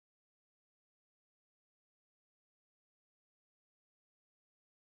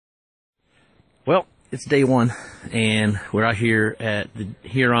Well, it's day one, and we're out here at the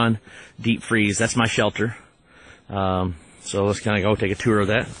Huron Deep Freeze. That's my shelter. So let's kind of go take a tour of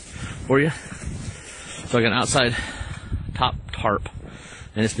that for you. So I got an outside top tarp,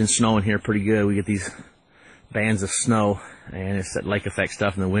 and it's been snowing here pretty good. We get these bands of snow, and it's that lake effect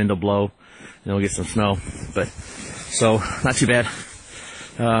stuff, and the wind will blow, and then we'll get some snow. But so not too bad.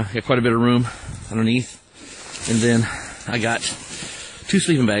 Got quite a bit of room underneath, and then I got 2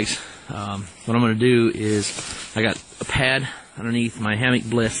 sleeping bags. What I'm going to do is I got a pad underneath my hammock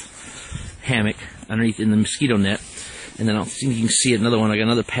bliss hammock underneath in the mosquito net, and then I think you can see it, another one. I got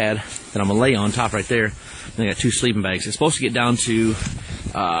another pad that I'm going to lay on top right there. And I got 2 sleeping bags. It's supposed to get down to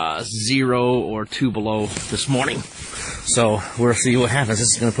 0 or 2 below this morning, so we'll see what happens.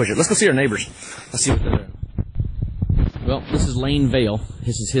 This is going to push it. Let's go see our neighbors. Let's see what they're doing. Well, this is Lane Vale.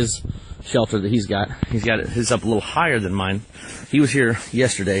 This is his shelter that he's got. He's got his up a little higher than mine. He was here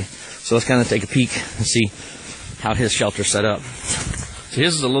yesterday, so let's kind of take a peek and see how his shelter's set up. So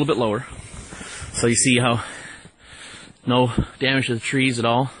his is a little bit lower. So you see how no damage to the trees at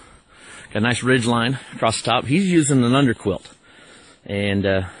all. Got a nice ridge line across the top. He's using an underquilt, and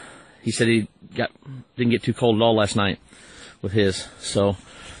he said he didn't get too cold at all last night with his. So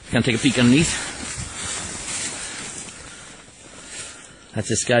kind of take a peek underneath. That's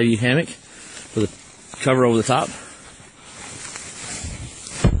his sky view hammock with a cover over the top.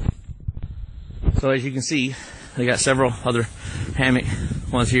 So as you can see, they got several other hammock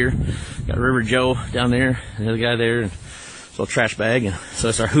ones here. Got River Joe down there, and the other guy there, and a little trash bag. And so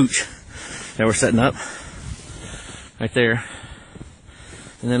that's our hooch that we're setting up right there.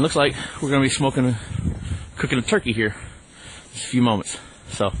 And then it looks like we're going to be cooking a turkey here in just a few moments.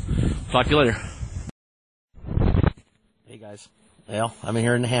 So talk to you later. Hey guys. Well, I'm in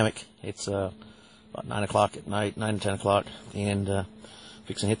here in the hammock. It's about 9 o'clock at night, 9 to 10 o'clock, and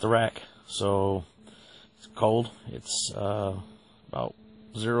fixing to hit the rack. So it's cold. It's about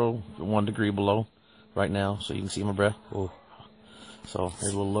 0 to 1 degree below right now, so you can see my breath. Oh. So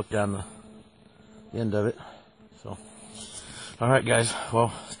here's a little look down the end of it. So, all right, guys.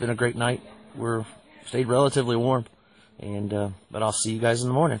 Well, it's been a great night. We're stayed relatively warm, and but I'll see you guys in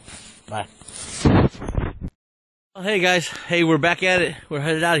the morning. Bye. Well, hey guys, hey, we're back at it. We're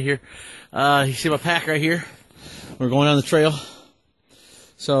headed out of here. You see my pack right here. We're going down the trail,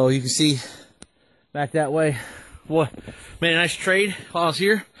 so you can see back that way. Boy, made a nice trade while I was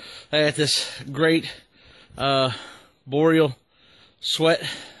here. I got this great boreal sweat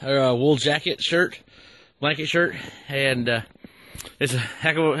or wool jacket shirt, blanket shirt, and it's a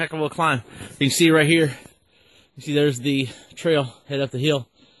heck of a climb. You can see right here. You see there's the trail head up the hill.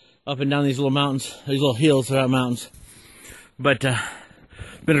 Up and down these little mountains, these little hills, they're not mountains. But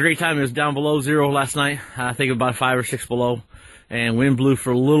been a great time. It was down below 0 last night. I think about 5 or 6 below, and wind blew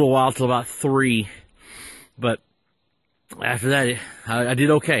for a little while till about 3. But after that, I did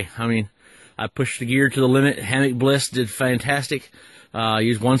okay. I mean, I pushed the gear to the limit. Hammock Bliss did fantastic.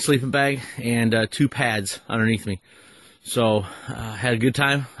 Used 1 sleeping bag and 2 pads underneath me. So had a good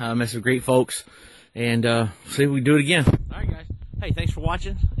time. Met some great folks, and see if we can do it again. All right, guys. Hey, thanks for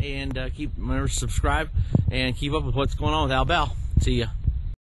watching, and remember to subscribe and keep up with what's going on with Al Bell. See ya.